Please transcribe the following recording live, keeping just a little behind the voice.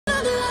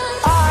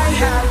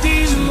have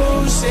these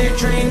lucid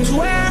dreams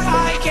where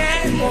I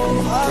can't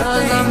move a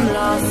thing. I'm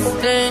lost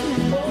in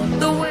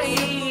the way.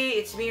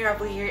 It's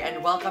Itsmerevvoy here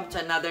and welcome to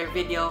another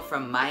video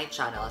from my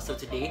channel. So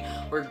today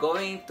we're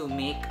going to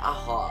make a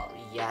haul.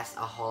 Yes,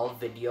 a haul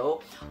video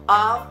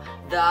of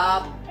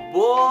the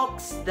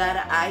books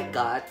that I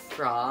got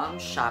from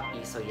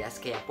Shopee. So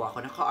yes, kaya po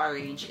ako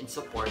naka-arrange in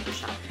support to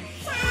Shopee.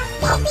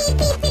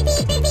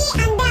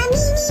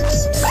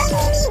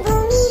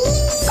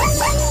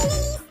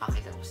 Okay,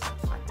 that was not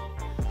fun.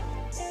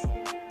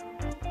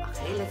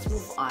 Okay, let's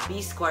move on.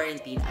 This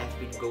quarantine, I've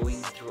been going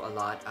through a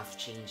lot of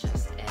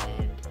changes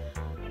and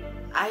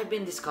I've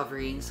been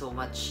discovering so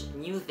much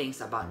new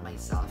things about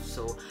myself.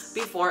 So,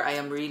 before, I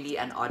am really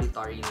an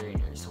auditory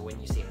learner. So,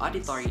 when you say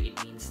auditory, it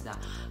means na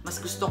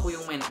mas gusto ko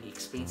yung may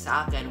nag-explain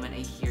sa akin when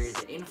I hear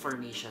the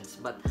informations.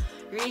 But,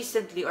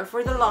 recently, or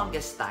for the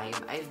longest time,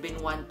 I've been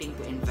wanting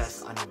to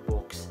invest on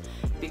books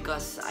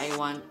because I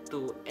want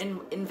to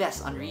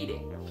invest on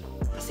reading.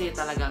 Kasi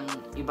talagang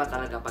iba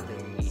talaga pag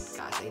nag-read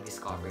ka, as I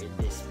discovered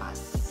this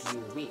past few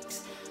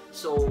weeks.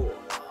 So,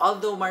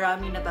 although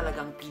marami na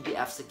talagang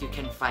PDFs that you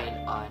can find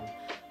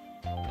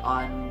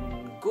on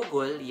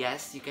Google,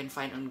 yes, you can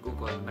find on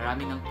Google.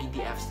 Marami ng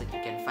PDFs that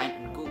you can find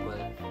on Google.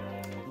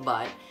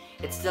 But,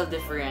 it's still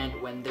different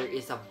when there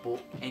is a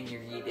book and you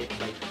read it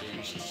by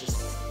page. It's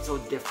just so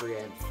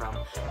different from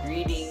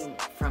reading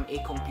from a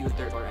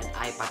computer or an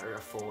iPad or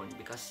a phone.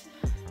 Because,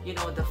 you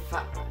know,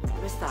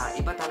 basta,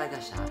 iba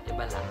talaga siya.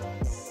 Iba lang.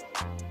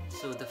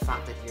 So, the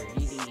fact that you're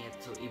reading it,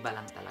 so iba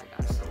lang talaga.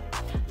 So,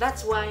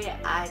 that's why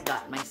I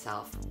got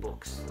myself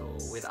books. So,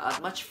 without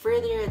much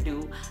further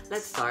ado,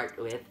 let's start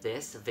with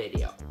this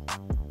video.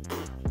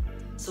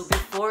 So,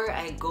 before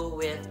I go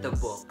with the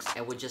books,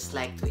 I would just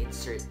like to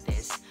insert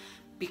this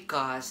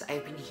because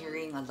I've been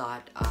hearing a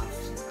lot of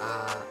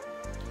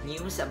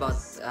news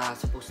about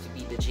supposed to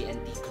be the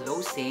JnT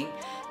closing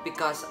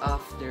because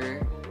of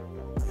their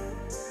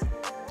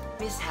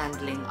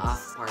mishandling of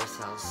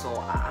parcels. So,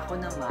 ako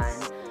naman,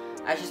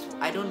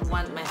 I don't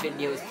want my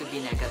videos to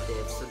be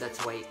negative, so that's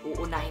why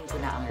uunahin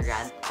ko na ang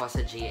rant ko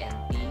sa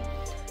JnT.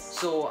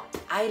 So,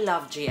 I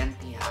love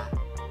JnT ha,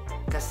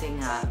 kasi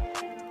nga,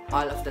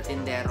 all of the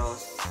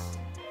tinderos,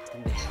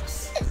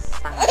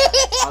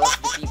 all of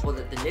the people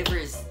that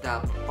delivers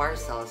the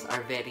parcels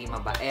are very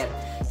mabait.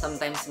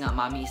 Sometimes nga,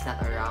 mommy is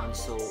not around,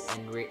 so,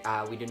 and we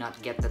do not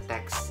get the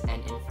text and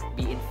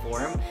be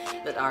informed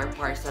that our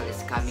parcel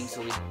is coming,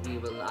 so we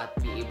will not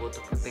be able to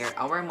prepare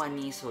our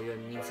money. So yun,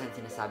 minsan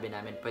sinasabi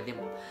namin, pwede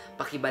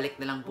pakibalik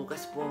na lang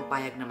bukas po,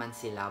 payag naman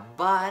sila.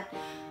 But,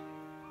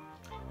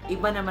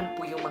 iba naman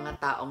po yung mga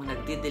taong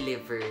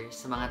nagde-deliver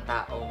sa mga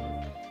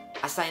taong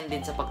assigned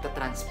din sa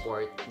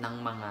pagta-transport ng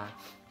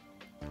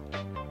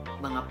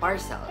mga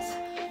parcels.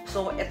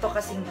 So, ito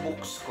kasing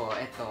books ko,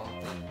 ito.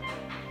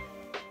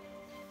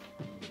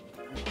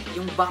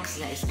 Yung box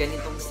niya is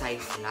ganitong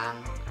size lang.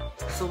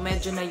 So,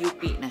 medyo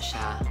na-UP na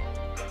siya.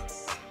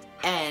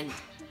 And,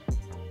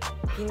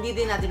 hindi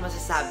ko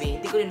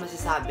rin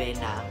masasabi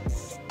na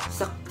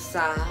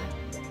sa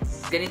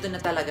ganito na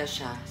talaga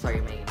siya.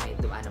 Sorry, may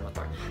dumaan na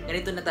motor.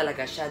 Ganito na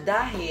talaga siya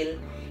dahil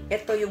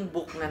ito yung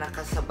book na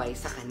nakasabay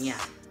sa kanya.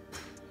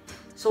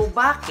 So,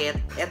 bakit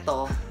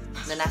ito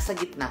na nasa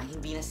gitna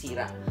hindi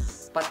nasira?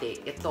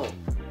 Pati ito,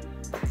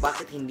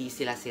 bakit hindi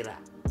sila sira?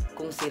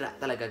 Kung sira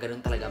talaga,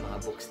 ganun talaga mga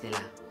books nila.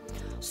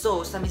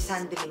 So, sa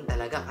mishandling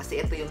talaga,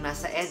 kasi ito yung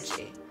nasa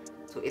edge eh.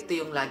 So, ito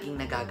yung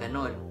laging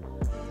nagaganon.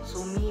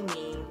 So,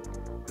 meaning,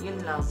 yun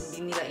lang,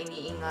 hindi nila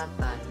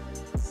iniingatan.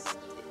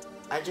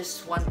 I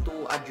just want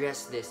to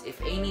address this.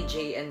 If any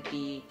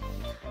JnT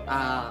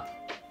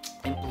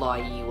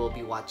employee will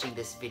be watching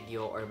this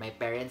video or my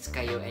parents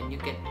kayo and you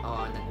can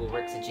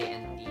nagwo-work sa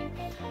JnT,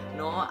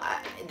 no,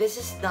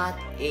 this is not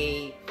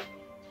a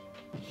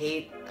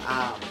hate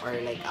or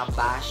like a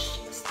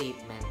bash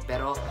statement,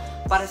 pero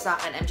para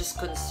sa akin, I'm just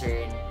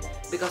concerned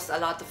because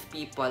a lot of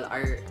people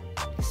are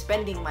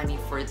spending money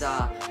for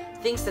the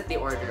things that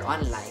they order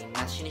online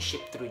na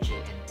siniship through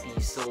JnT.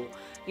 So,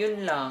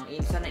 yun lang,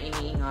 sana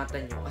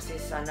iniingatan nyo kasi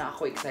sana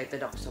ako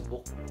excited ako sa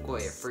book ko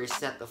eh.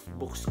 First set of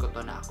books ko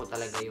to na ako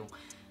talaga yung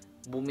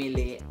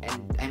bumili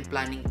and I'm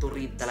planning to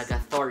read talaga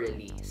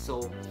thoroughly.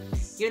 So,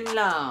 yun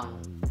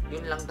lang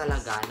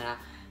talaga na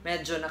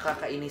medyo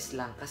nakakainis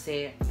lang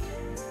kasi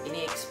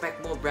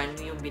ini-expect mo brand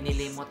new yung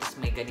binili mo tapos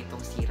may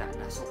ganitong sira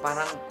na. So,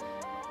 parang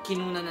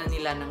kinuna na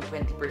nila ng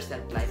 20%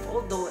 life.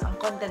 Although, ang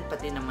content pa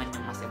din naman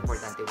yung mas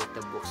importante with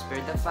the books.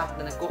 Pero the fact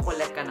na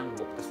nagko-collect ka ng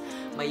book tapos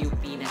may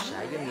UP na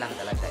siya, yun lang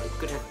talaga. It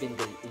could have been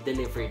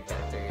delivered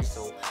better.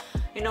 So,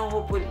 you know,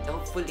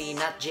 hopefully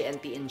not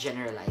JnT in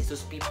generalize.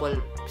 Those people,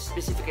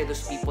 specifically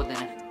those people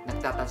na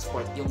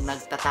nagtatransport, yung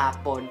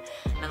nagtatapon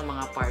ng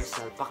mga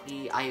parcel,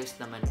 pakiayos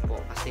naman po.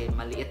 Kasi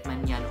maliit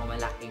man yan o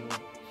malaking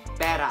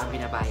pera ang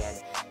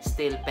binabayad,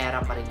 still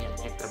pera pa rin yan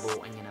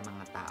nagtrabuhan niya ng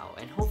mga tao.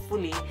 And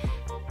hopefully,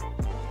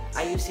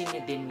 ayusin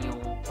niyo din yung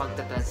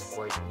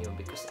pagta-transport niyo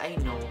because I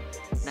know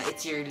na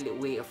it's your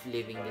way of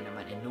living din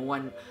naman and no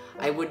one,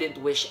 I wouldn't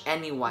wish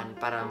anyone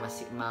para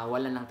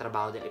mawalan ng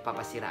trabaho dahil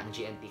ipapasira ang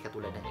JnT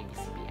katulad ng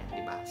ABS-CBN,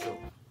 diba? So,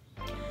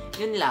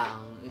 yun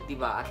lang,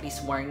 diba? At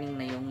least warning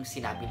na yung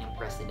sinabi ng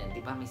president,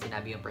 diba? May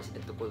sinabi yung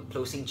president to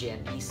closing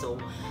JnT. So,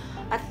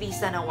 at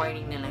least sana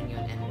warning na lang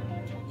yun. And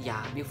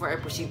yeah, before I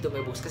proceed to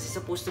my books, kasi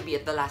supposed to be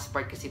at the last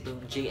part kasi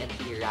itong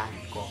JnT rant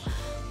ko.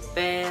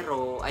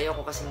 Pero,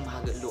 ayoko kasing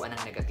mahaluan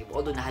ng negative.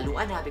 Although,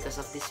 nahaluan na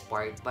because of this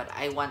part, but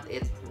I want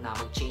it na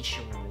mag-change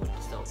yung mood.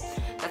 So,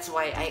 that's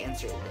why I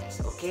answered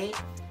this, okay?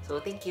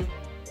 So, thank you.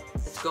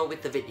 Let's go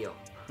with the video.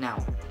 Now,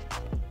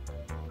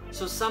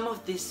 so some of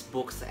these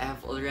books,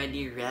 I've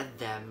already read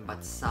them,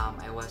 but some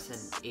I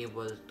wasn't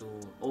able to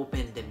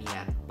open them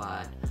yet.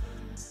 But,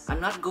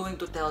 I'm not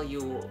going to tell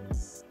you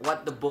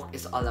what the book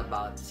is all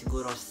about.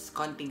 Siguro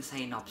konting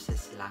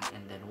synopsis lang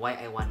and then why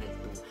I wanted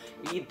to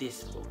read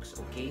these books.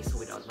 Okay, so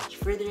without much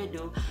further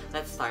ado,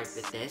 let's start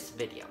with this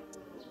video.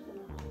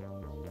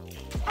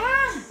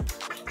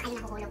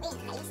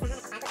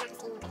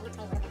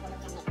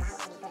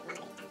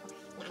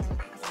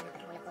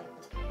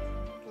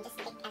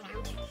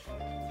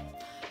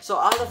 So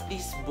all of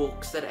these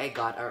books that I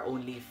got are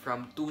only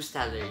from 2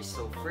 sellers.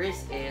 So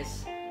first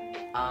is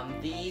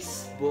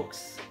these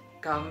books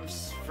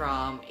comes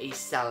from a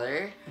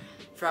seller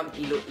from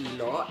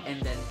Iloilo,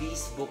 and then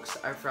these books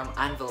are from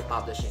Anvil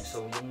Publishing.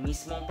 So yung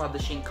mismong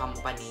publishing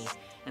company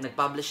na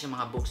nag-publish ng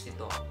mga books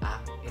nito,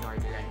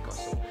 in-orderan ko.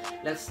 So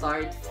let's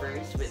start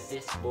first with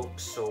this book.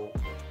 So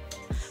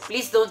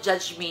please don't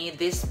judge me.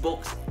 These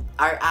books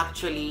are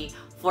actually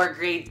for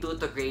grade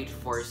 2 to grade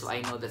 4. So I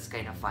know that's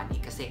kind of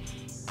funny kasi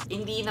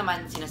hindi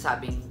naman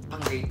sinasabing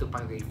pang grade 2,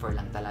 pang grade 4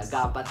 lang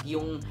talaga. But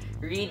yung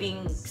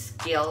reading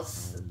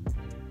skills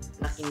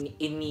na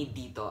in-need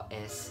dito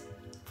is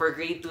for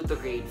grade 2 to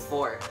grade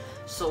 4.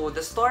 So, the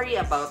story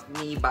about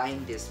me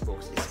buying these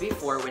books is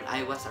before, when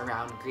I was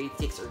around grade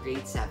 6 or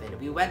grade 7,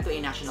 we went to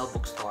a national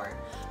bookstore.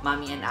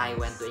 Mommy and I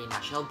went to a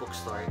national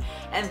bookstore.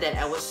 And then,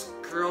 I was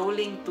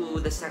scrolling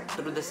through the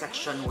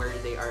section where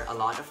there are a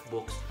lot of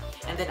books.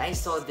 And then, I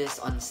saw this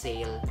on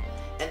sale.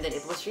 And then,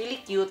 it was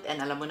really cute.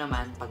 And alam mo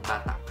naman, pag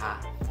bata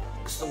ka,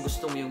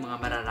 gustong-gusto mo yung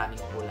mga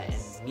mararaming kulay.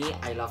 And me,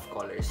 I love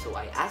colors. So,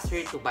 I asked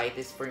her to buy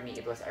this for me.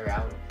 It was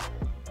around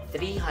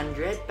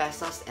 300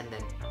 pesos. And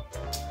then,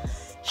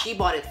 she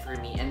bought it for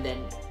me. And then,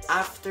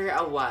 after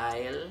a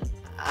while,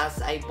 as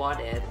I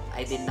bought it,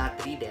 I did not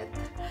read it.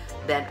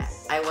 Then,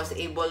 I was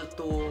able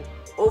to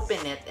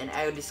open it. And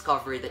I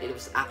discovered that it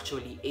was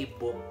actually a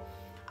book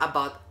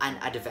about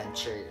an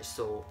adventure.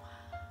 So,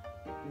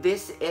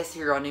 this is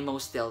Hieronimo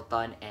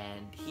Stilton.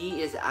 And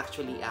he is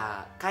actually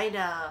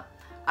kinda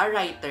a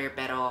writer,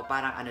 pero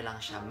parang ano lang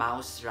siya,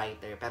 mouse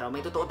writer. Pero may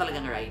totoo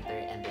talagang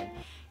writer. And then,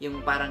 yung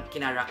parang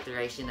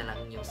kinaracterize niya na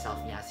lang yung self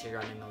niya, si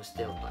Hieronimo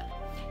Stilton.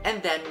 And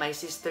then, my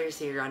sister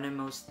si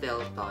Hieronimo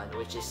Stilton,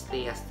 which is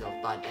Thea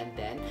Stilton. And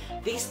then,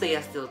 this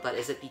Thea Stilton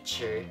is a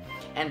teacher.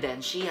 And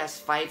then, she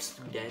has 5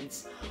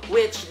 students,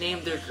 which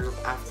named their group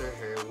after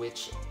her,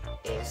 which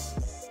is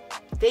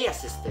Thea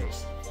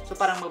Sisters. So,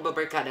 parang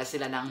magbabarkada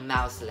sila ng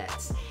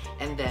mouselets.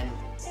 And then,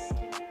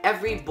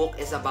 every book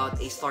is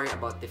about a story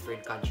about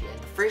different country.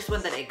 And the first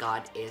one that I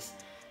got is,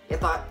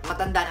 ito,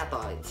 matanda na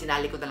to.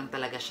 Sinali ko na lang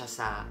talaga siya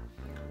sa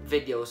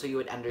video so you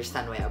would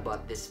understand why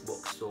about this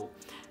book. So,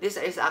 this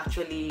is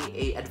actually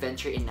a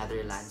adventure in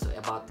Netherlands. So,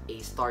 about a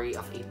story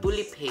of a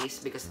tulip haze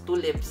because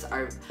tulips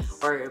are,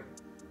 or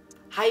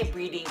high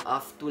breeding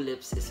of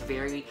tulips is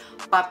very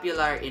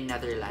popular in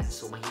Netherlands.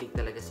 So, mahilig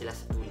talaga sila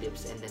sa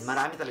tulips. And then,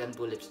 marami talagang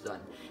tulips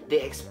doon.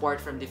 They export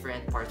from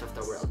different parts of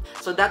the world.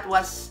 So, that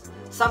was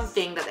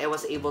something that I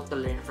was able to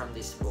learn from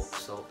this book.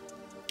 So,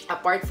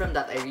 apart from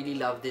that, I really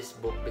love this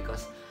book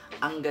because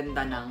ang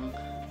ganda ng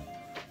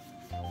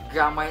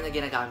grammar na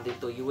ginagamit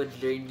dito. You would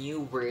learn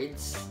new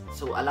words.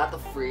 So, a lot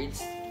of words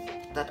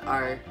that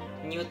are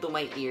new to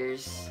my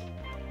ears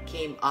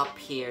came up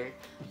here.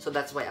 So,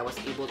 that's why I was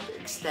able to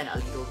extend a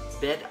little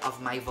bit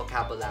of my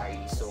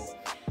vocabulary. So,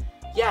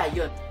 yeah,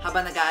 yun.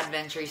 Habang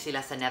nag-a-adventure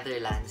sila sa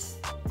Netherlands,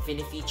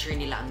 fini-feature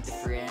nila ang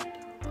different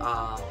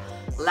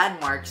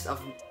landmarks of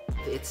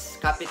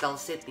its capital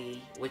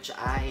city, which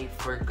I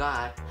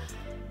forgot.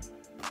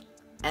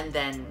 And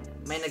then,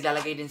 may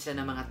naglalagay din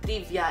sila ng mga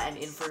trivia and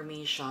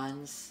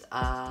informations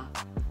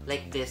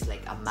like this,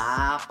 like a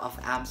map of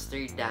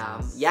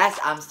Amsterdam. Yes,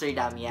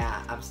 Amsterdam,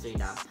 yeah,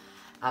 Amsterdam.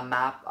 A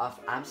map of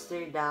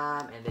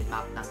Amsterdam, and then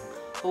map ng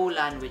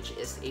Holland, which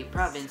is a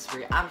province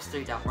where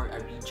Amsterdam, or a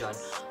region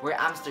where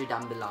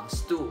Amsterdam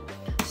belongs to.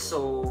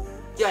 So,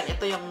 yun,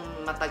 ito yung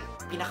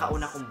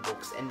pinakauna kong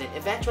books. And then,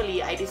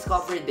 eventually, I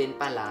discovered din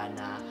pala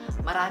na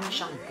marami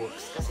siyang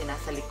books kasi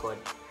nasa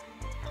likod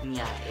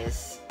niya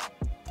is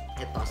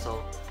ito.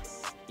 So,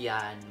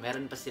 yan,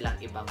 meron pa silang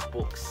ibang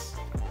books.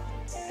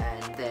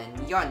 And then,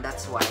 yun,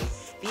 that's why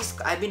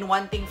I've been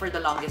wanting for the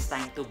longest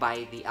time to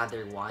buy the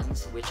other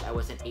ones, which I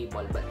wasn't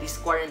able. But this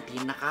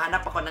quarantine,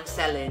 nakahanap ako ng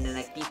seller na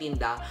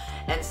nagtitinda.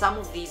 And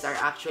some of these are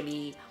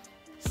actually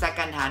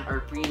second-hand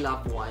or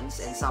pre-loved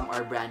ones, and some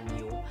are brand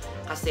new.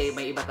 Kasi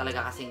may iba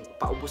talaga kasing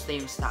paubos na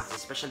yung stocks,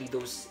 especially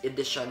those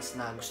editions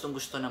na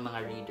gustong-gusto ng mga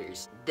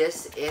readers.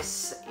 This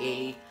is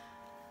a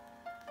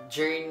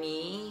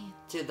Journey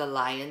to the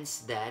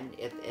Lion's Den.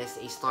 It is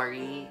a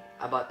story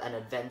about an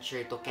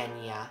adventure to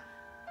Kenya.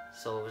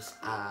 So,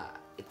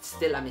 it's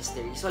still a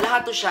mystery. So,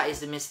 lahat to siya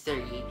is a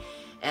mystery.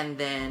 And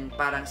then,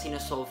 parang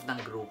sinosolve ng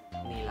group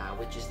nila,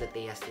 which is the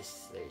Tejas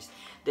sisters.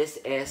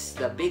 This is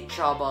The Big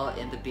Trouble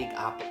in the Big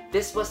Apple.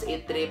 This was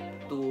a trip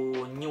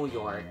to New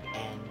York.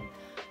 And,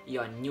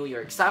 yon, New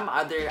York. Some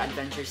other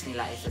adventures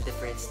nila is the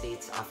different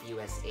states of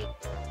USA.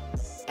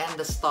 And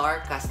The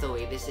Star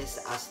Castaway. This is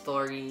a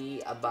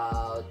story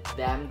about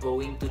them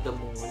going to the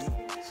moon.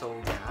 So,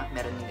 yeah,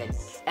 meron yung ganyan.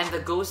 And The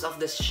Ghost of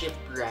the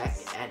Shipwreck.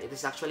 And it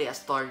is actually a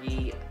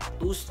story,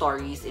 2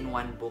 stories in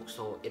one book.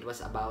 So, it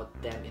was about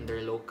them in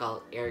their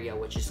local area,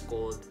 which is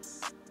called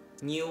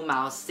New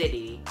Mouse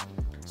City.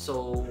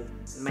 So,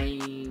 may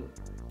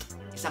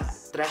isang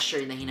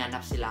treasure na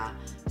hinanap sila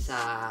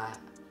sa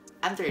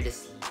under the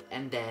sea.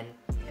 And then,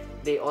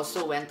 they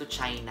also went to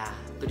China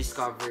to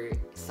discover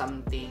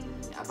something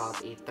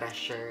about a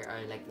treasure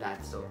or like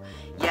that. So,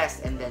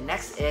 yes. And then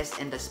next is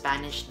In the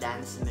Spanish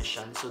Dance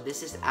Mission. So,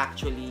 this is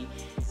actually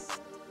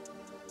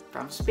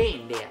from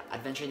Spain. The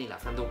adventure nila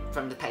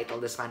from the title,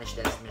 The Spanish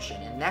Dance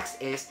Mission. And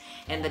next is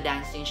In the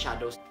Dancing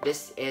Shadows.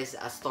 This is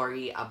a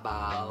story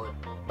about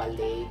a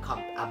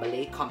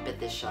ballet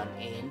competition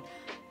in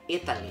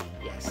Italy.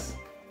 Yes.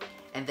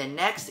 And then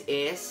next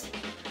is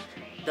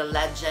The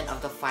Legend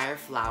of the Fire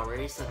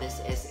Flowers. So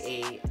this is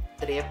a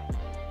trip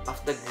of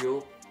the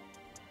group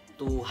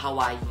to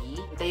Hawaii.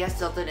 Tejas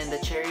Stilton and the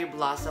Cherry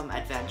Blossom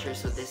Adventure.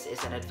 So this is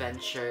an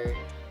adventure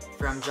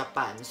from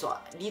Japan. So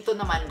dito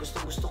naman gusto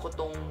ko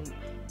tong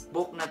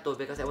book na to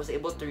because I was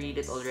able to read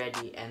it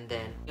already. And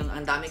then yung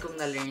ang dami kong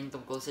na-learn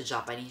tungkol sa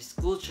Japanese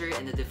culture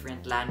and the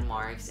different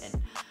landmarks and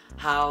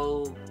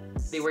how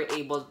they were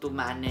able to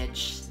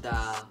manage the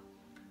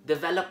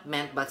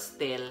development but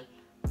still,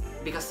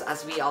 because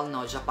as we all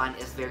know, Japan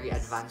is very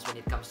advanced when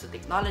it comes to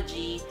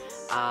technology,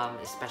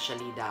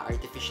 especially the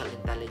artificial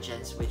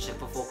intelligence, which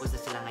nagpo-focus na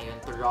sila ngayon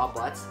to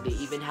robots. They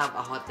even have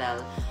a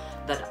hotel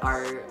that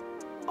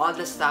all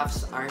the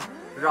staffs are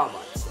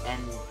robots,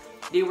 and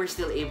they were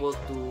still able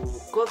to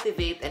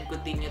cultivate and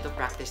continue to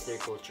practice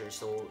their culture.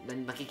 So,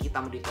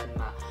 makikita mo dito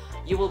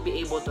you will be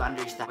able to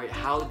understand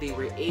how they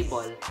were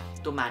able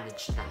to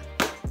manage that.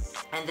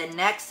 And the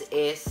next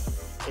is,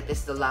 it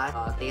is the last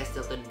Tejas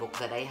Stilton book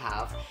that I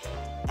have,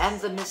 And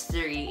the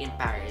Mystery in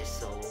Paris.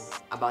 So,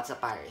 about sa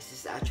Paris.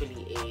 This is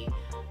actually a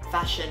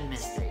fashion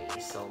mystery.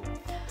 So,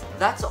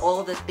 that's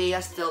all the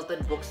Tejas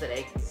Stilton books that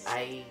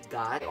I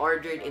got. I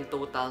ordered in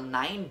total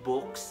 9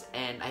 books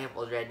and I have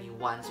already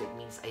 1, so it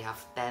means I have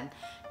 10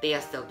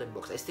 Tejas Stilton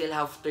books. I still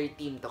have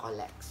 13 to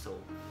collect.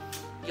 So,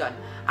 yun.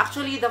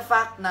 Actually, the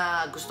fact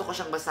na gusto ko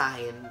siyang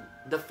basahin,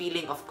 the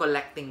feeling of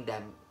collecting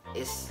them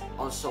is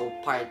also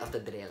part of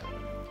the drill.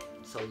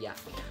 So, yeah.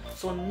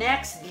 So,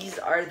 next, these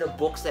are the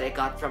books that I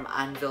got from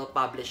Anvil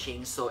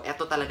Publishing. So,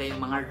 eto talaga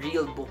yung mga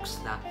real books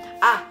na...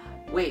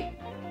 wait!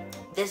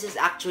 This is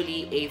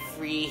actually a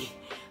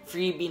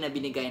freebie na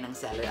binigay ng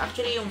seller.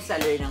 Actually, yung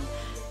seller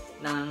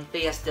ng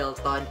Tejas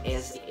Stilton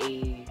is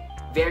a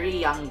very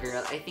young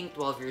girl. I think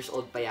 12 years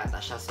old pa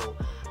yata siya. So,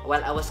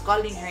 while I was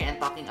calling her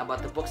and talking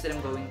about the books that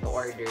I'm going to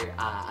order,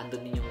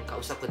 andun din yung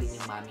kausap ko din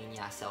yung mami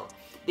niya. So,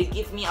 they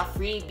give me a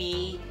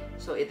freebie.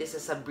 So, it is a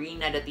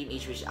Sabrina the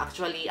Teenage Witch.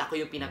 Actually,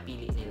 ako yung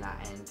pinapili nila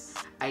and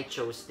I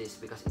chose this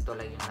because ito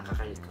lang yung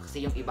nakakalit ko.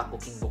 Kasi yung iba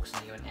cooking books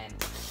na yun and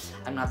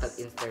I'm not that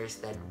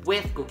interested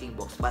with cooking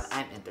books, but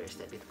I'm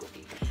interested with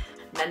cooking.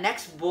 The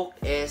next book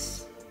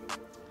is,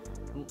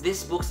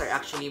 these books are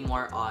actually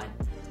more on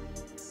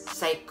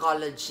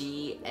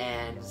psychology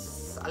and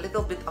a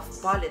little bit of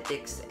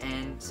politics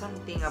and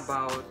something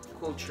about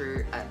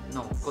culture,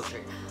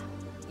 culture.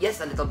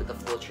 Yes, a little bit of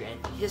culture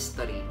and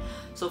history.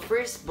 So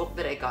first book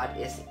that I got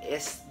is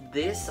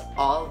This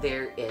All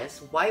There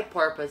Is? Why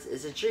Purpose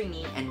is a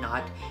Journey and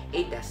Not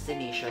a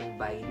Destination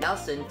by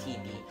Nelson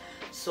TD.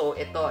 So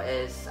ito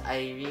is,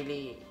 I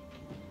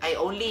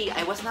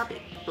was not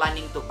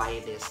planning to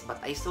buy this, but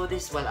I saw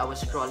this while I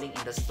was scrolling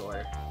in the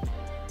store.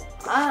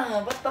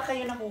 Ba't ba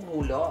kayo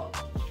nakuhulog?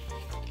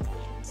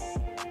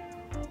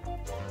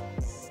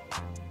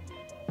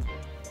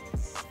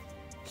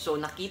 So,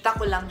 nakita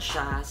ko lang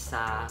siya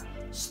sa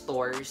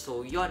store.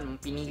 So, yun,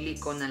 pinili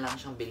ko na lang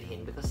siyang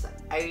bilhin because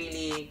I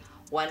really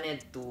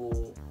wanted to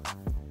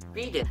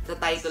read it. The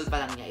title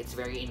pa lang niya, it's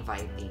very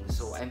inviting.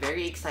 So, I'm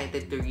very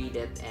excited to read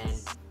it and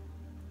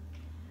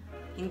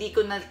hindi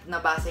ko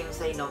nabasa yung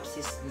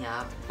synopsis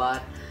niya, but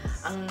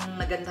ang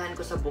nagandahan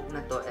ko sa book na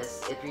to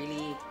is it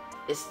really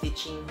is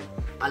teaching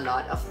a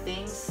lot of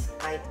things.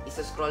 Kahit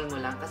isa-scroll mo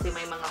lang kasi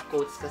may mga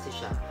quotes kasi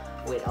siya.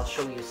 Wait, I'll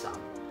show you some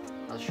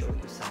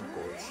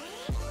quotes.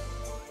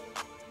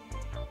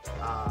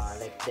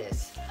 Like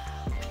this.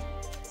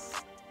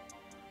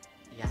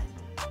 Yan.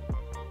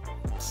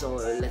 So,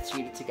 let's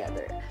read it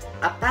together.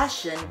 A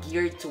passion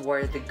geared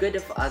toward the good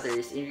of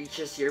others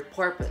enriches your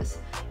purpose,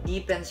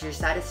 deepens your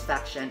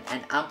satisfaction, and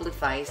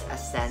amplifies a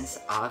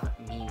sense of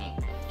meaning.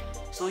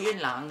 So,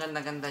 yun lang. Ang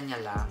ganda-ganda niya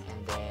lang.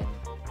 And then,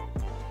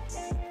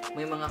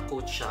 may mga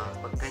quotes siya.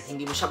 Pag kahit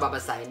hindi mo siya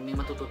babasahin, may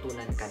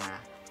matututunan ka na.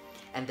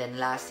 And then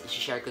last,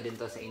 i-share ko din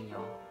to sa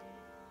inyo.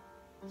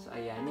 So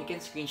ayan, you can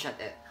screenshot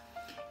it.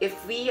 If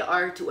we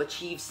are to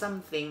achieve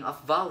something of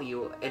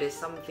value, it is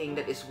something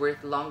that is worth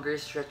longer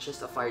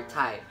stretches of our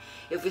time.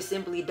 If we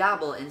simply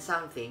dabble in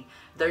something,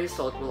 the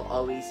result will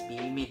always be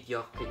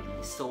mediocrity.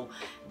 So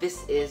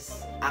this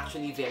is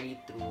actually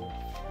very true,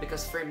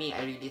 because for me,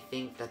 I really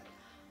think that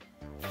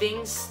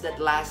things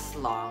that last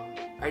long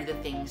are the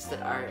things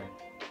that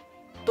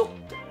took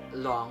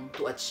long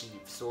to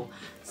achieve. So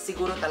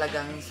siguro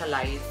talagang sa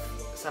life,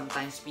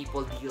 sometimes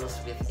people deals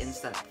with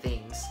instant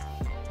things,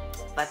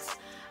 but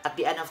at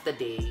the end of the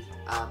day,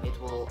 it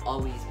will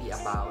always be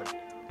about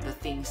the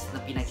things na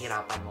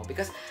pinaghirapan mo.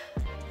 Because,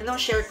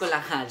 share ko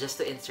lang ha,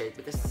 just to insert,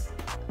 because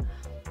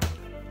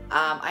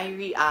I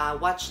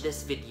watched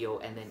this video,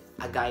 and then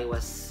a guy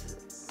was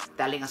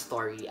telling a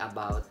story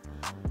about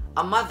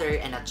a mother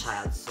and a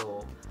child.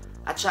 So,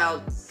 a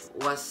child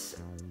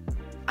was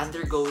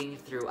undergoing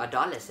through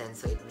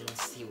adolescence, so it means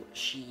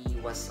she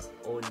was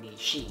only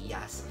 16,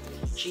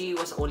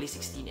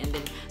 and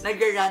then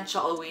nag-rant siya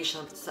always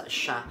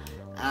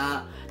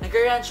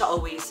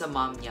sa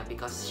mom niya,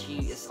 because she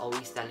is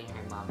always telling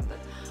her mom that,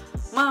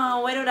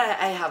 "Mom, why don't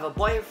I have a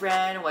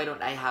boyfriend? Why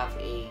don't I have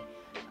a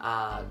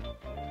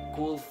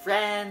cool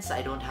friends?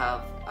 I don't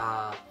have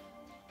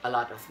a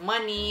lot of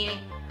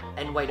money,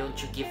 and why don't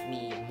you give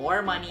me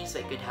more money so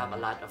I could have a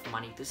lot of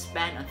money to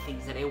spend on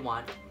things that I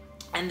want?"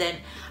 And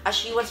then, as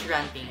she was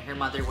ranting, her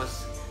mother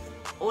was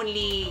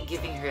only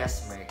giving her a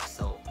smirk.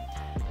 So,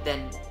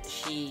 then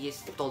she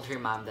told her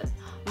mom that,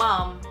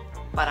 "Mom,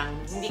 parang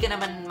hindi ka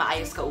naman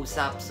maayos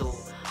kausap, so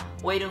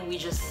why don't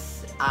we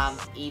just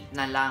eat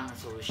na lang?"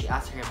 So she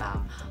asked her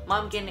mom,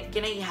 "Mom, can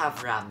I have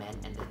ramen?"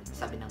 And then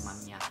sabi ng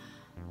mom niya,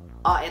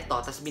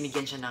 eto. Tapos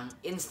binigyan siya ng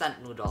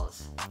instant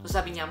noodles.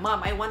 So sabi niya, "Mom,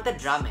 I wanted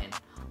ramen.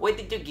 Why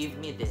did you give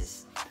me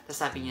this?"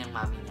 Tapos sabi niya ng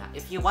mami niya,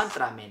 "If you want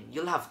ramen,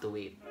 you'll have to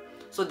wait."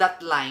 So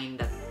that line,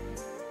 that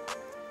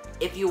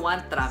if you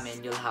want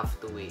ramen, you'll have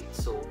to wait.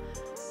 So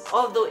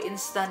although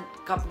instant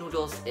cup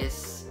noodles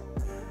is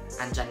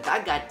andyan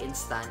kaagad,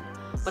 instant,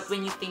 but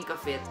when you think of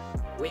it,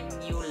 when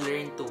you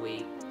learn to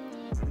wait,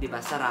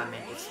 diba, sa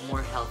ramen, it's more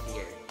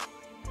healthier.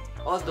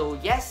 Although,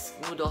 yes,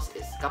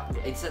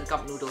 instant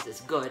cup noodles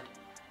is good,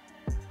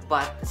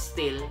 but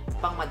still,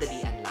 pang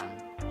madalian lang.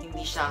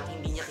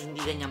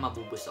 Hindi kanya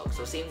mabubusog.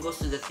 So, same goes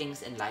to the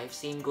things in life,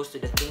 same goes to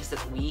the things that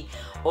we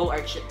owe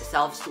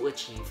ourselves to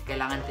achieve.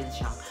 Kailangan din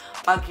siyang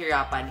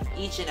paghirapan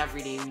each and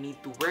every day. We need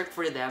to work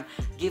for them,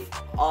 give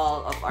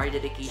all of our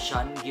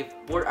dedication,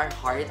 pour our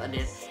heart on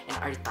it, and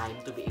our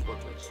time to be able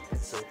to achieve it.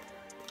 So,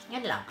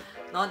 yan lang.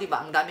 No, diba?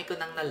 Ang dami ko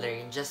nang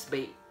na-learn just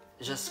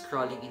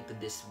scrolling into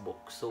this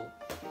book. So,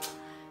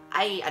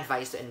 I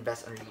advise to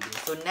invest on reading.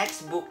 So,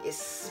 next book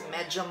is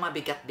medyo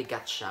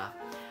mabigat-bigat siya.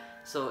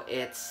 So,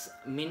 it's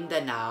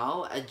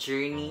Mindanao, a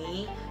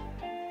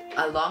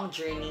long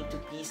journey to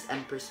peace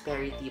and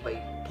prosperity by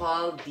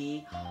Paul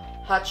D.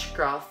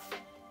 Hutchcroft.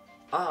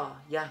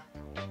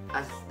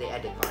 As the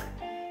editor.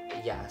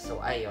 Yeah, so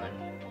ayon.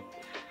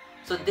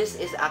 So, this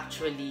is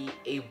actually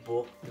a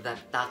book that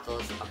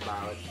tackles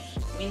about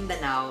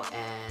Mindanao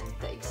and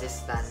the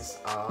existence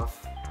of,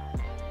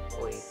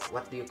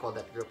 what do you call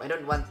that group? I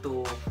don't want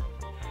to...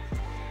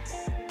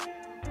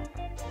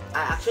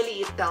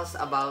 actually, it tells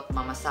about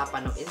Mama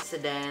Sapano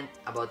incident,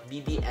 about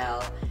BBL,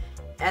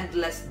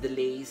 endless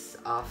delays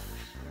of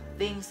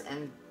things,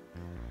 and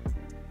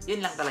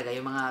yun lang talaga,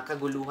 yung mga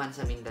kaguluhan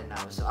sa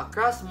Mindanao. So,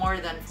 across more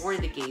than 4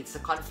 decades,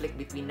 the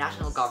conflict between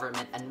national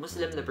government and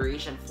Muslim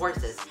liberation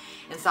forces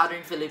in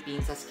southern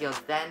Philippines has killed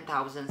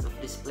thousands of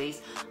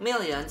displaced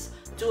millions.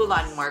 2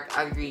 landmark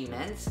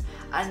agreements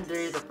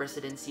under the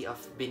presidency of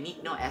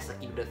Benigno S.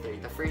 Aquino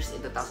III, the first in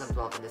 2012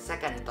 and the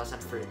second in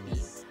 2014.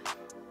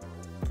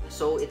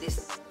 So, it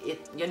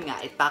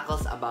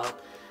tackles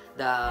about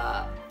the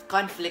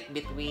conflict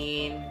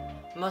between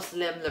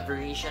Muslim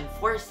liberation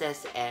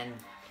forces and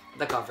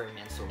the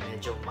government. So,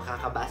 medyo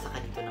makakabasa ka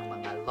dito ng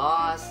mga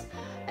laws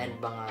and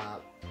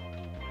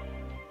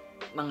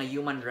mga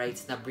human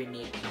rights na break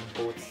ng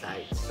both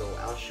sides. So,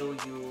 I'll show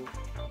you,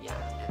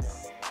 ito.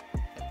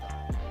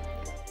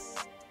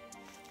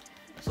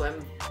 So,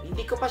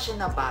 hindi ko pa siya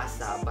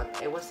nabasa, but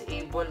I was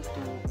able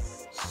to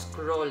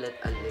scroll it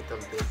a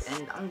little bit.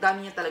 And ang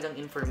dami niya talagang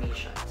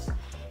informations.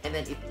 And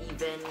then, it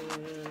even,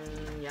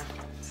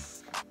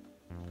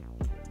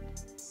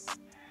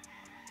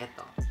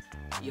 ito,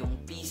 yung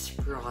peace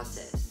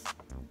process.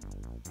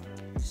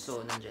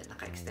 So, nandiyan,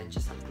 naka-extend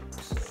siya sa book.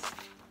 So,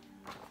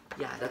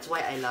 that's why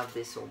I love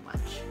this so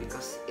much.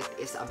 Because it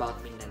is about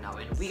Mindanao.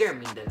 And we are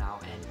Mindanao.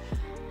 And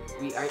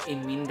we are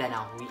in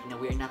Mindanao. We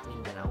are not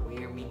Mindanao.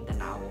 We are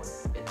Mindanao.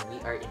 And we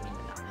are in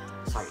Mindanao.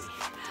 Sorry.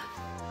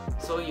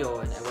 So,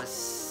 yun.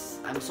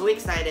 I'm so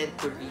excited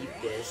to read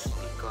this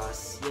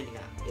because,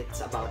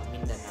 it's about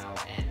Mindanao.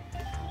 And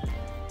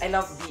I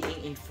love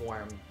being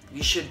informed.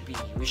 We should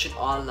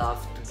all love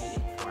to be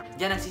informed.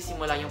 Diyan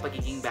nagsisimula yung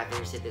pagiging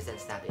better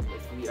citizens natin if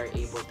we are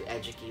able to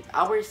educate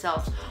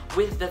ourselves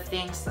with the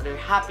things that are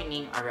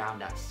happening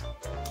around us.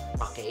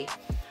 Okay?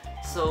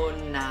 So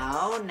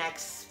now,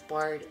 next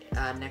part.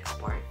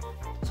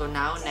 So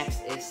now,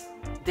 next is,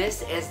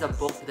 this is the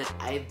book that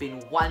I've been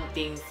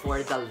wanting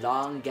for the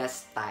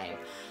longest time.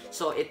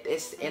 So it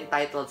is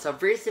entitled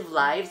Subversive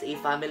Lives, A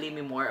Family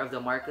Memoir of the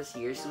Marcos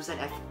Years,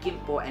 Susan F.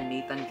 Kimpo and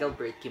Nathan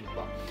Gilbert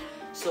Kimpo.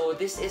 So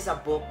this is a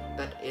book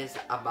that is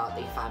about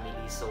a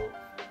family. So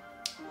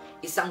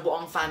isang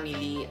buong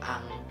family,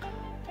 ang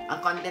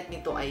content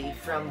nito ay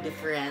from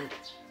different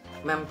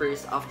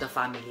members of the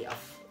family of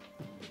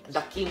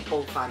the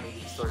Kimpo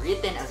family. So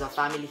written as a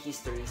family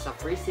history,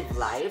 Subversive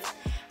Lives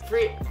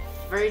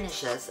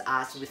furnishes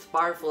us with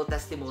powerful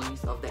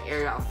testimonies of the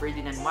era of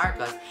Ferdinand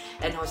Marcos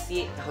and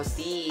Jose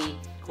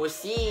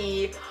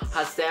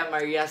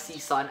Maria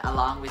Sison,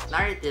 along with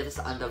narratives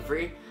on the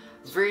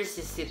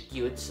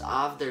vicissitudes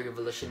of the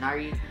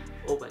revolutionary,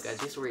 oh my god,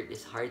 this word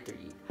is hard to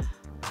read,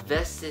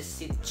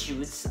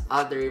 vicissitudes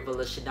of the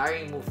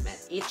revolutionary movement.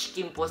 Each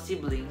Kimpo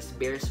siblings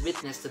bears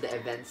witness to the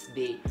events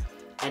they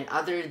and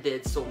other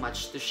did so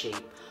much to shape,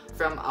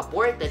 from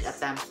aborted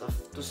attempts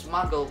to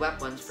smuggle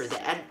weapons for the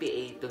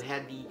NPA to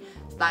heady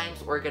times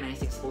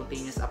organizing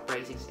spontaneous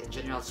uprisings and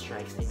general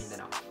strikes in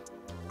Mindanao.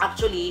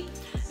 Actually,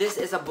 this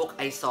is a book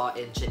I saw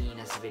in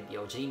Janina's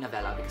video, Janina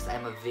Vela, because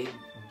I'm a big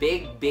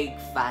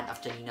fan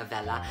of Janina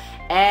Vela,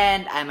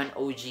 and I'm an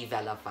OG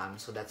Vela fan,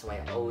 so that's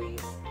why I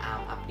always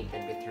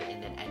updated with her,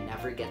 and then I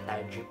never get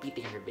tired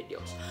repeating her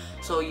videos.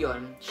 So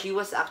yun, she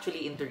was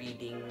actually into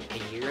reading a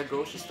year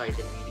ago. She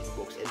started reading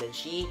books, and then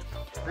she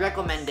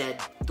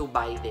recommended to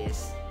buy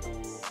this to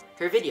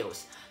her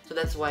videos. So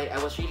that's why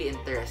I was really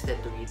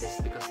interested to read this,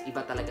 because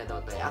iba talaga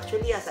daw to.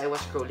 Actually, as I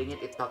was scrolling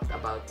it talked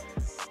about,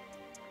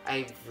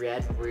 I've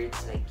read words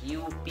like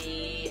UP,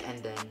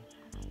 and then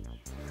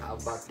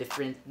about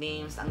different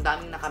names. Ang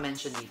daming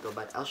naka-mention dito,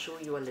 but I'll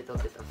show you a little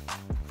bit of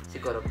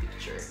siguro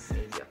picture.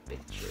 Maybe a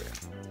picture.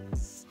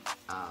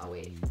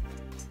 Wait.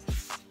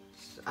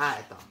 So,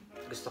 ito.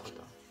 Gusto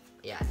ko to.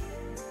 Ayan.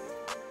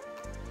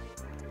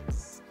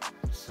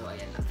 So,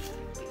 ayan lang.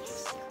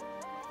 Pictures niya.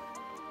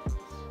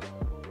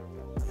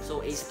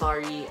 So, a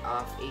story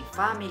of a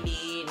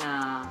family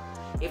na,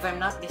 if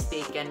I'm not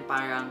mistaken,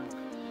 parang,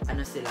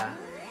 ano sila,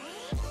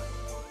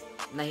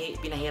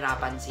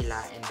 pinahirapan sila,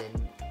 and then,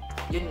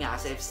 yun nga,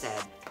 as I've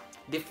said,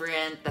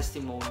 different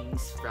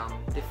testimonies from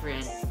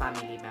different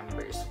family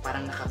members.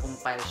 Parang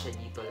nakakumpile siya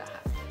dito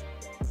lahat.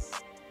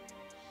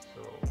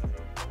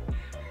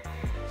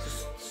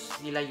 So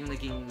sila yung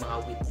naging mga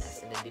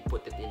witness, and then they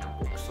put it in a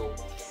book. So,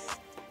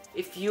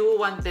 if you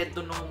wanted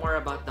to know more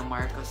about the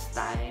Marcos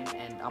time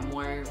and a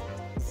more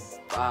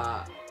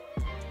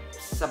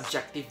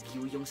subjective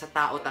view, yung sa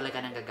tao talaga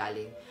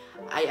nanggagaling,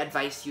 I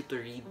advise you to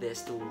read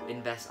this, to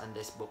invest on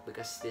this book,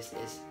 because this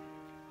is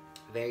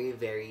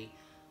very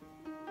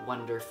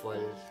wonderful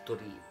to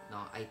read.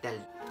 No, I tell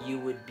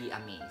you, would be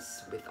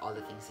amazed with all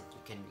the things that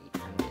you can read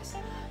from this.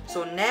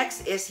 So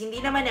next is,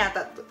 hindi na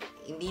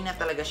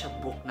talaga siya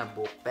book na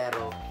book,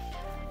 pero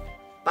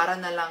para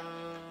na lang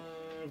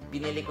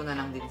binili ko na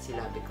lang din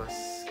sila,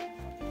 because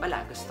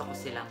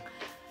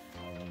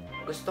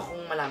gusto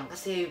kong malaman,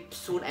 kasi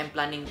soon I'm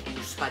planning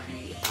to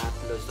study at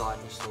Luzon.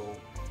 So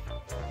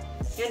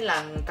yun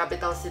lang,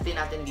 capital city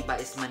natin diba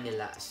is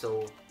Manila.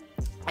 So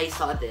I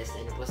saw this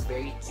and it was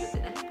very cute,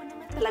 and ano pa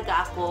naman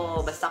talaga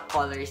ako, basta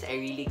colors, I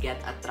really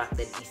get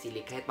attracted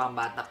easily. Kahit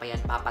pambata pa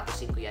yan,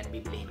 papatusin ko yan,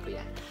 bibilihin ko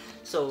yan.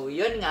 So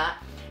yun nga,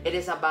 it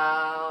is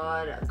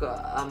about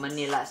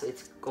Manila. So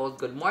it's called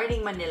Good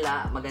Morning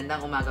Manila,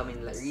 Magandang Umaga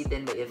Manila,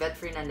 written by Yvette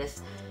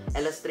Fernandez,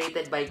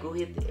 illustrated by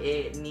Guhit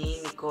ni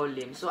Nicole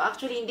Lim. So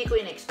actually, hindi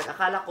ko in-expect.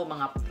 Akala ko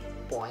mga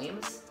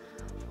poems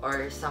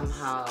or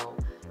somehow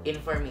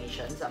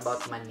informations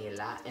about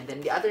Manila. And then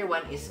the other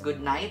one is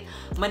Good Night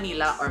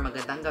Manila or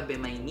Magandang Gabi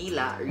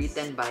Maynila,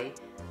 written by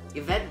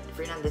Yvette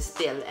Fernandez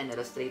still and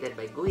illustrated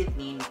by Guhit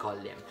ni Nicole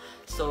Lim.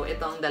 So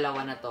itong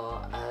dalawa na to,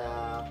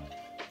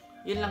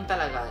 yun lang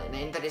talaga,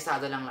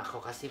 na-interesado lang ako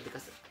kasi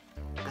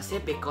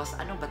because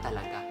ano ba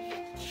talaga?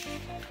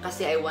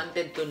 Kasi I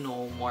wanted to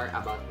know more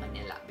about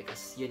Manila,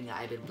 because yun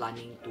nga, I've been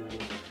planning to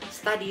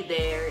study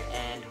there,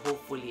 and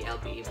hopefully I'll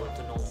be able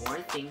to know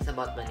more things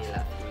about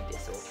Manila through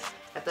this. So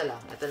ito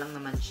lang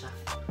naman siya.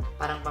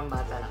 Parang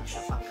pambata lang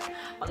siya,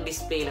 pang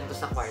display lang to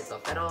sa kwarto,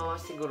 pero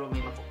siguro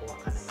may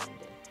makukuha ka naman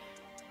din.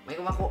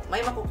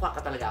 May makukuha ka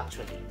talaga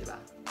actually, di ba?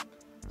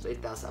 So it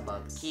tells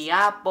about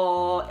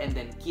Quiapo, and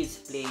then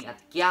kids playing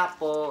at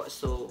Quiapo.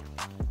 So,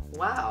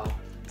 wow!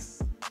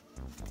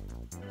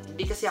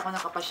 Hindi kasi ako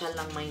nakapasyal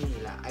ng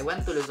Maynila. I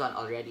went to Luzon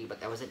already,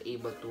 but I wasn't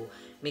able to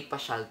make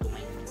pasyal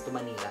to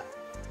Manila.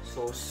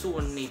 So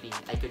soon, maybe,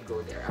 I could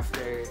go there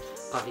after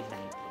COVID-19.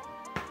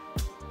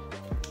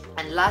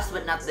 And last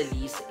but not the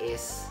least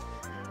is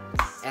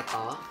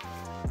eto.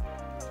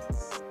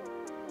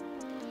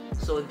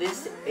 So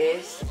this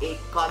is a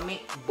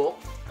comic book.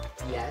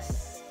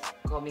 Yes,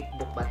 comic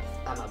book ba?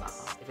 Tama ba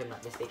ako? If I'm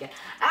not mistaken.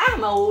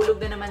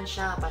 Mahulog na naman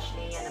siya.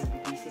 Pashlea,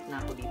 nagbibisit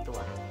na ako dito.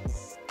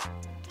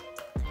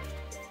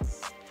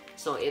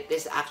 So it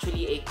is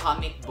actually a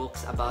comic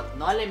books about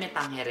Nole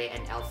Metangere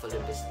and El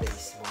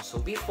Filibusterismo.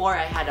 So before,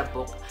 I had a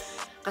book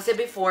Kasi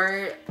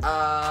before,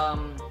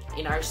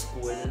 in our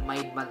school,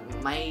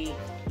 may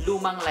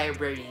lumang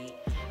library,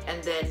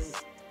 and then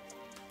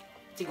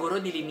siguro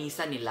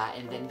nilinisan nila,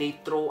 and then they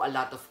throw a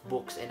lot of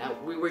books, and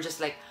we were just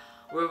like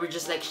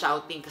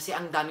shouting kasi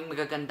ang daming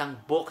magagandang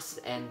books,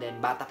 and then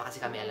bata pa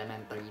kasi kami,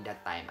 elementary that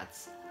time at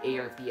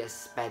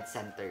ARPS Ped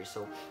Center.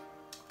 So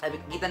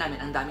kita namin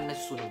ang daming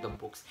nasusunog ng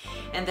books.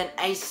 And then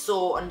I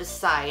saw on the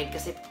side,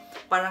 kasi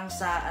parang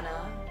sa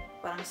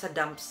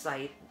dump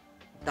site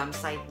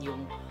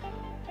yung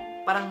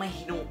parang may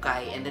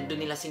hinukay, and then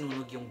doon nila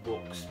sinunog yung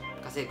books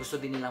kasi gusto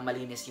din nilang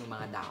malinis yung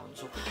mga dahon.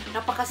 So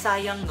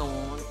napakasayang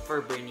noon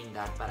for burning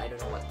that, but I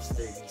don't know what's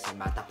the reason.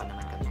 Bata pa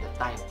naman kami that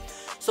time.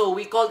 So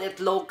we called it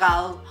the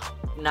local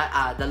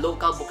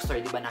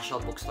bookstore, di ba,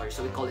 national bookstore.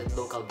 So we called it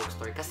local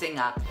bookstore kasi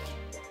nga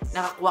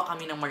nakakuha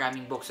kami ng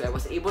maraming books. So I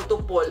was able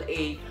to pull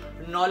a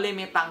Noli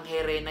Me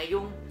Tangere na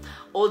yung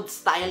old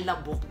style na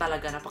book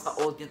talaga,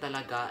 napaka-old niya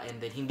talaga, and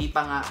then hindi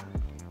pa nga,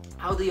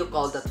 how do you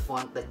call that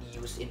font that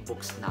you use in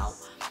books now?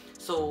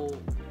 So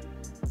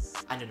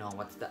I don't know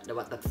what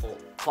that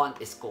font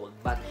is called,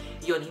 but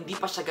yun, hindi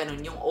pa siya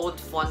ganun, yung old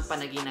font pa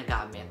na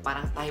ginagamit,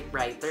 parang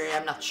typewriter,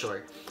 I'm not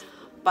sure.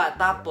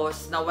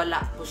 Tapos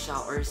nawala po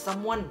siya, or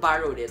someone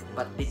borrowed it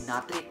but did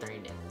not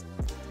return it.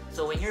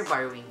 So when you're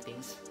borrowing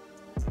things,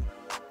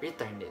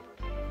 return it.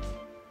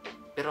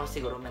 Pero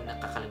siguro man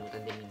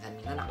nakakalimutan din minsan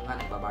ako nga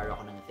nagbaborrow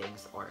ako ng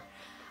things, or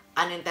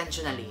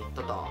unintentionally,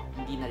 totoo,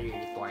 hindi na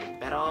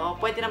re-return. Pero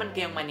pwede naman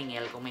kayong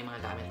maningil kung may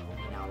mga gamit kung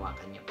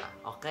hinawakan nyo pa.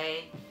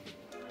 Okay?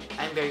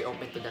 I'm very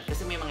open to that.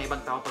 Kasi may mga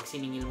ibang tao, pag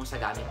siningil mo sa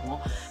gamit mo,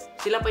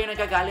 sila pa yung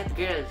nagagalit,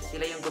 girl.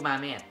 Sila yung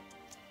gumamit.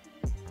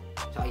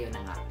 So, ayun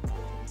na nga.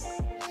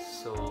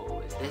 So,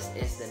 this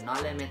is the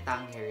Noli Me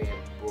Tangere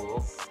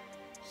book.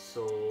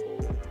 So,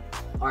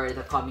 or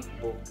the comic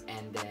book,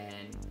 and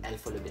then El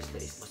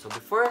Fulubisterismo. So,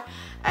 before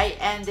I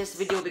end this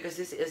video, because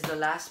this is the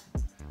last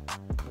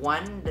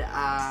one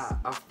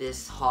of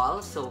this haul,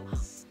 so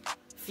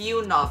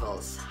few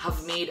novels have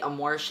made a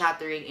more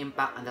shattering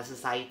impact on the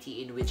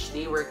society in which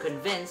they were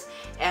convinced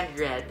and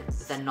read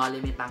than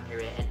Noli Me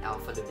Tangere and El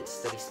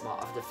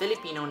Fulubisterismo of the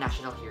Filipino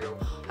national hero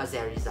Jose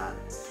Rizal.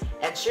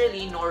 And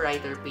surely no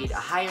writer paid a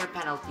higher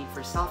penalty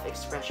for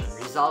self-expression.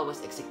 Rizal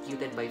was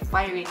executed by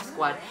firing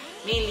squad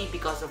mainly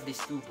because of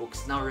these two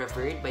books, now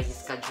revered by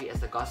his country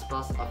as the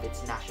gospels of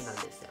its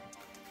nationalism.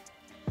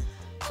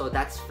 So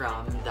that's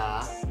from the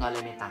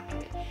Noli Me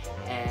Tangere.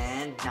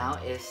 And now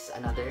is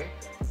another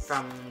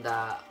from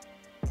the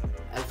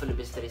El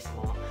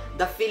Fulubisterismo.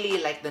 The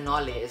Fili, like the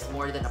Noli, is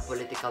more than a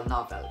political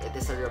novel. It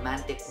is a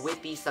romantic,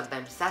 witty,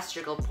 sometimes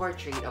satirical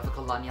portrait of a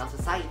colonial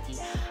society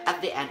at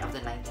the end of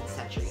the 19th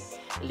century.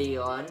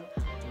 Leon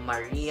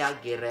Maria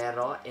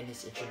Guerrero, in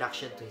his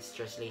introduction to his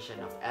translation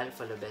of El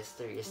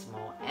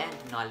Fulubisterismo and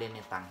Noli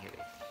Me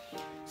Tangere.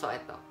 So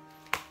ito,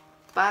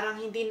 parang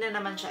hindi na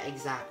naman siya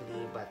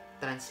exactly, but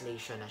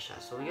translation na siya.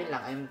 So yun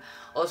lang, I'm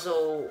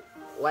also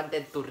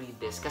wanted to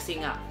read this kasi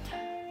nga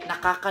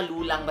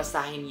nakakalulang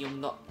basahin yung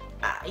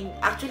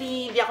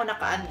actually hindi ako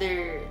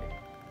naka-under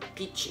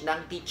teacher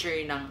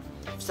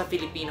sa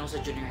Filipino sa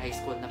junior high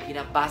school na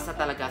pinabasa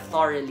talaga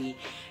thoroughly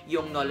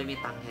yung Noli Me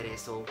Tangere.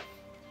 So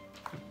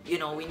you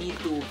know, we need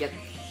to get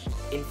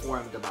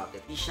informed about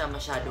it. Hindi siya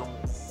masyadong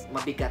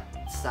mabigat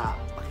sa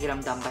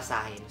pakiramdam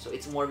basahin. So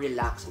it's more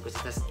relaxed because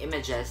it has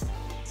images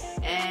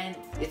and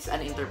it's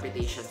an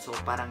interpretation. So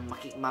parang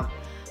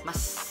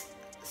mas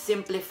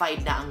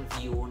simplified na ang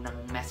view ng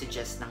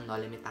messages ng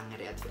Noli Me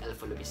Tangere at El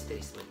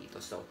Fulubisterismo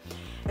dito. So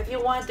if you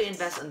want to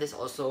invest on this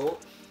also,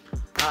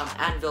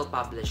 Anvil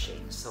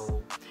Publishing.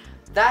 So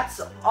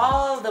that's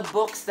all the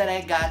books that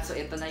I got. So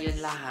ito na yun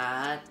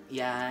lahat.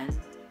 Yan.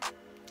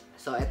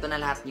 So ito na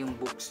lahat yung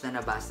books na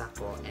nabasa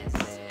ko, and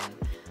then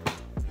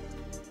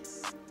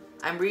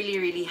I'm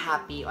really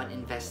happy on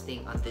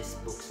investing on these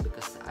books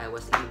because I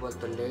was able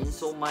to learn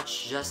so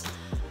much. Just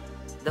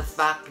the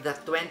fact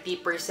that 20%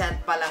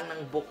 pa lang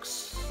ng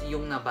books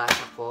yung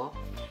nabasa ko,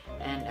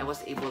 and I was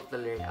able to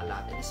learn a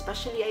lot. And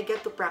especially I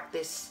get to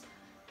practice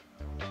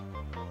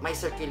my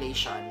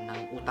circulation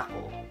ng utak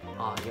ko.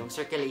 Yung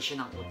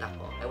circulation ng utak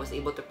ko. I was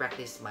able to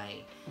practice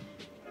my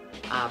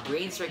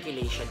brain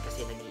circulation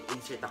kasi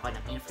nag-i-insert ako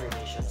ng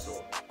information.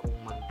 So, kung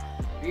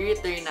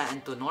mag-return na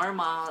into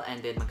normal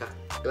and then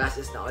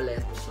magka-classes na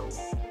ulit, so,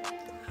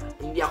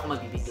 hindi ako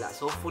mabibigla.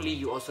 So, hopefully,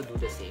 you also do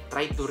the same.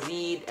 Try to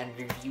read and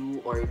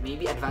review or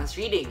maybe advanced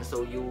reading.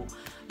 So, you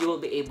will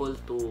be able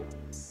to,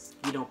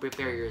 you know,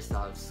 prepare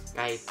yourselves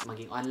kahit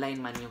maging online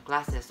man yung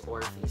classes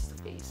or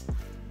face-to-face.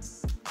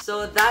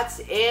 So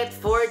that's it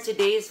for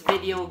today's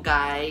video,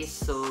 guys.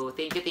 So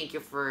thank you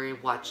for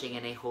watching,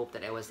 and I hope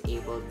that I was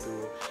able to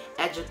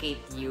educate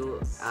you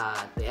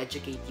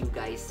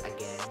guys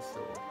again.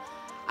 So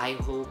I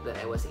hope that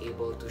I was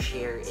able to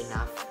share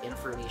enough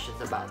information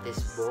about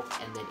this book,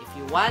 and then if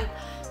you want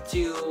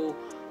to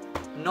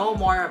know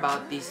more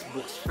about these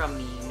books from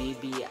me,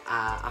 maybe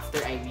after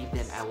I read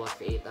them, I will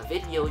create a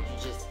video. You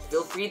just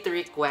feel free to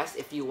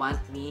request if you want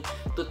me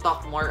to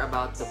talk more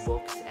about the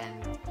books and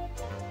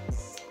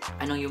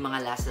ano yung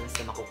mga lessons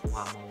na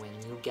makukuha mo when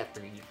you get to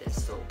read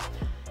this. So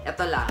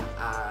eto lang,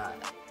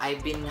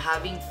 I've been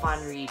having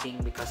fun reading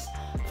because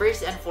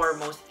first and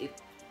foremost, it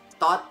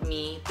taught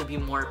me to be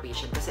more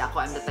patient. Kasi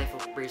ako, I'm the type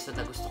of person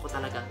na gusto ko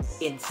talagang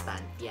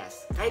instant.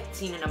 Yes. Kahit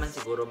sino naman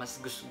siguro, mas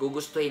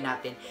gugustuhin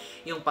natin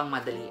yung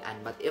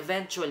pangmadalian. But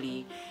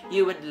eventually,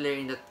 you would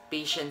learn that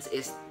patience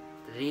is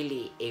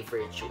really a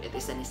virtue. It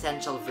is an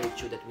essential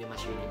virtue that we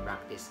must really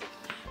practice.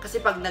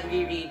 Kasi pag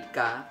nagre-read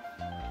ka,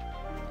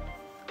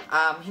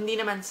 hindi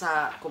naman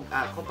sa, kung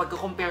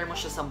pagka-compare mo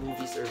siya sa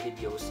movies or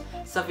videos.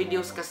 Sa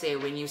videos kasi,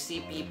 when you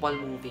see people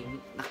moving,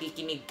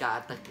 nakikinig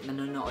ka at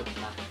nanonood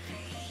ka,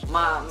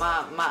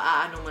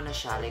 maaano mo na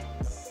siya, like,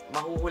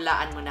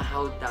 mahuhulaan mo na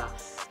how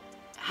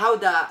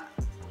the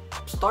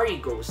story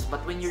goes.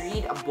 But when you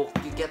read a book,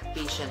 you get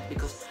patient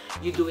because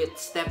you do it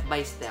step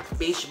by step,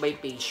 page by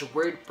page,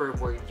 word per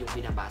word yung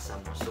binabasa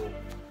mo. So,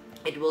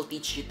 it will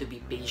teach you to be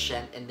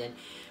patient, and then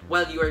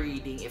while you are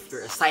reading, if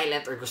you're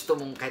silent or gusto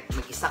mong kahit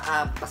mag-isa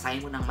ka,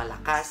 basahin mo ng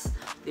malakas,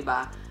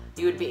 diba?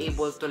 You would be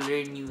able to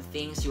learn new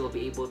things, you will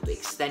be able to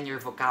extend your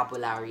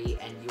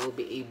vocabulary, and you will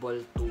be able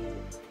to,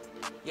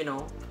 you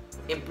know,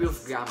 improve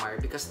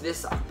grammar. Because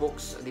these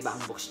books, diba,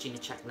 ang books,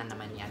 chine-check na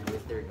naman yan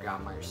with their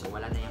grammar. So,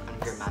 wala na yung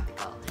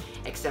ungrammatical,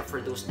 except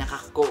for those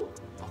naka-code,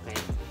 okay?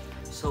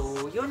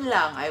 So, yun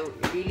lang. I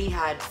really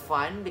had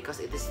fun because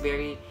it is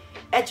very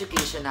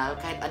educational,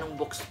 kahit anong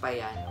books pa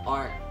yan,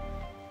 or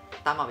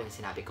tama ba yung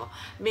sinabi ko?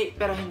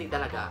 Pero hindi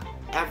talaga.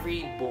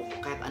 Every book,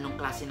 kahit anong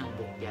klase ng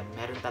book yan,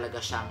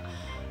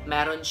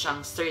 meron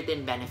siyang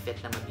certain benefit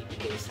na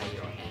mabibigay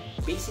sa'yo. And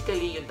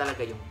basically, yun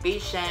talaga yung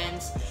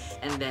patience,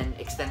 and then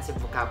extensive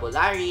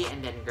vocabulary,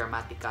 and then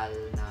grammatical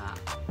na,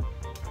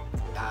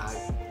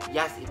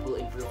 yes, it will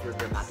improve your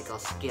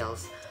grammatical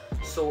skills.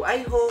 So,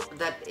 I hope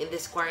that in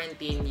this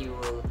quarantine, you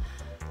will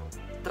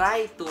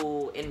try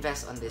to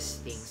invest on these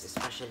things,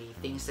 especially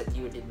things that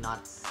you did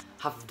not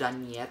have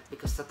done yet,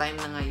 because sa time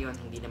na ngayon,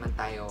 hindi naman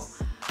tayo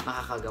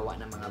makakagawa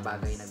ng mga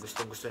bagay na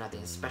gustong-gusto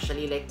natin,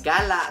 especially like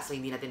gala, so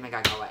hindi natin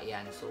magagawa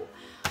yan. So,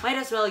 might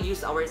as well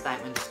use our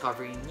time on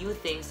discovering new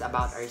things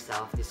about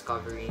ourselves,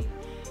 discovering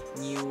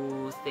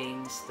new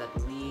things that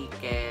we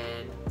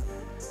can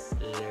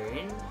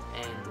learn,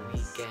 and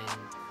we can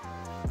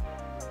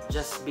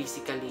just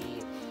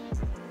basically.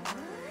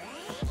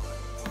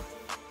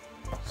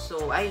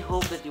 So, I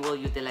hope that you will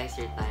utilize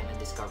your time in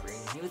discovering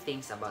new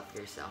things about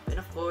yourself. And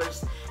of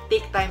course,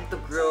 take time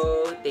to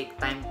grow, take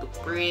time to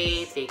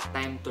pray, take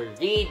time to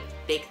read,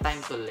 take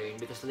time to learn.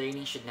 Because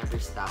learning should never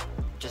stop.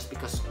 Just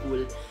because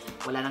school,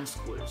 wala nang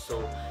school. So,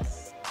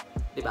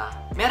 diba?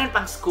 Meron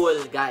pang school,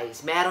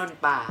 guys. Meron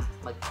pa.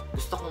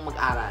 Gusto kong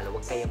mag-aral,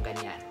 huwag kayong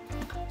ganyan.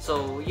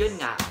 So,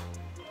 yun nga.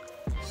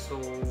 So,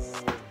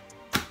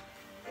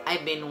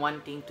 I've been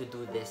wanting to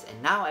do this, and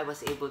now I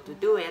was able to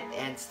do it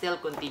and still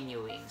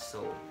continuing.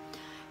 So,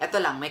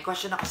 eto lang, may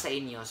question ako sa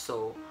inyo.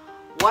 So,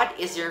 what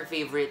is your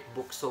favorite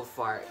book so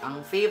far? Ang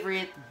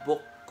favorite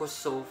book ko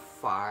so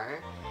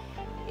far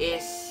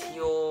is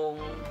yung...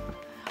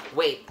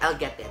 Wait, I'll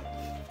get it.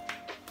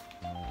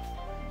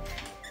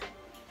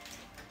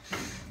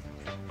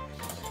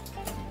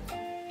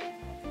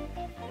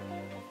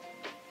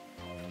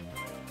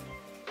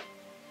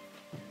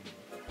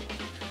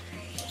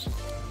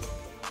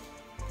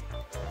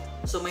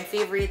 So, my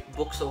favorite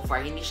book so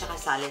far, hindi siya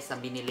kasali sa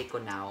binili ko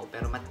now,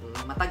 pero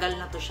matagal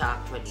na to siya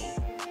actually.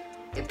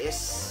 It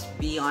is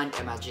Beyond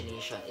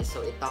Imagination.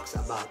 So, it talks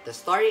about the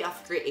story of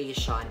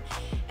creation,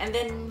 and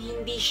then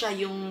hindi siya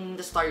yung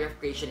the story of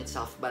creation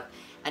itself, but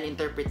an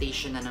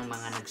interpretation na ng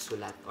mga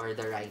nagsulat or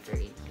the writer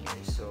in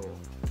here. So,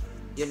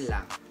 yun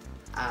lang.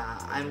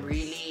 I'm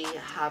really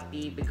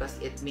happy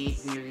because it made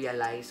me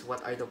realize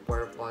what are the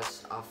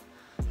purpose of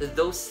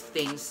those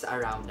things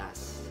around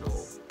us. So,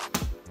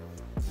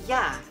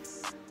 yeah.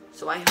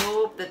 So, I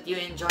hope that you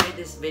enjoyed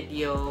this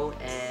video,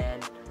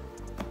 and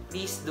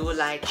please do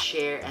like,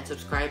 share, and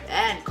subscribe,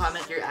 and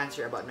comment your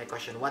answer about my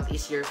question. What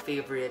is your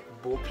favorite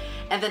book?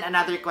 And then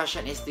another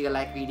question is, do you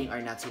like reading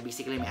or not? So,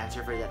 basically, my answer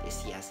for that is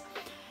yes.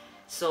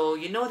 So,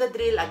 you know the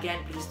drill.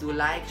 Again, please do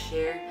like,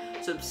 share,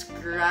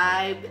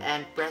 subscribe,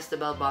 and press the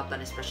bell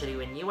button, especially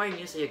when you are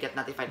new, so you get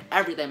notified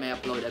every time I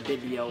upload a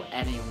video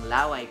and yung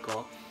laway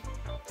ko.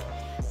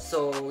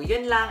 So,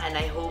 yun lang, and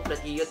I hope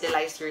that you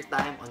utilize your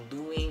time on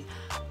doing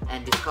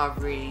and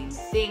discovering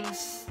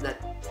things that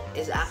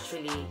is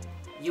actually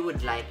you would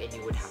like and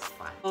you would have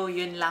fun. So,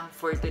 yun lang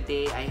for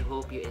today. I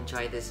hope you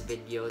enjoyed this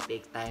video.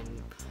 Take time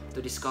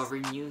to discover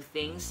new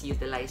things,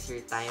 utilize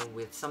your time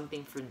with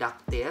something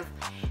productive,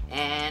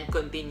 and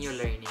continue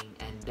learning,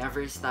 and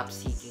never stop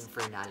seeking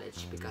for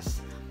knowledge, because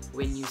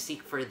when you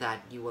seek for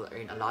that, you will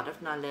earn a lot of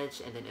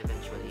knowledge, and then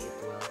eventually it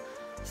will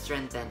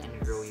strengthen and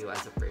grow you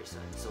as a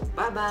person. So,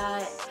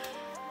 bye-bye!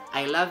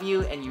 I love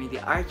you, and may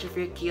the arch of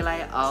your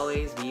kilay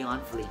always be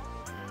on fleek.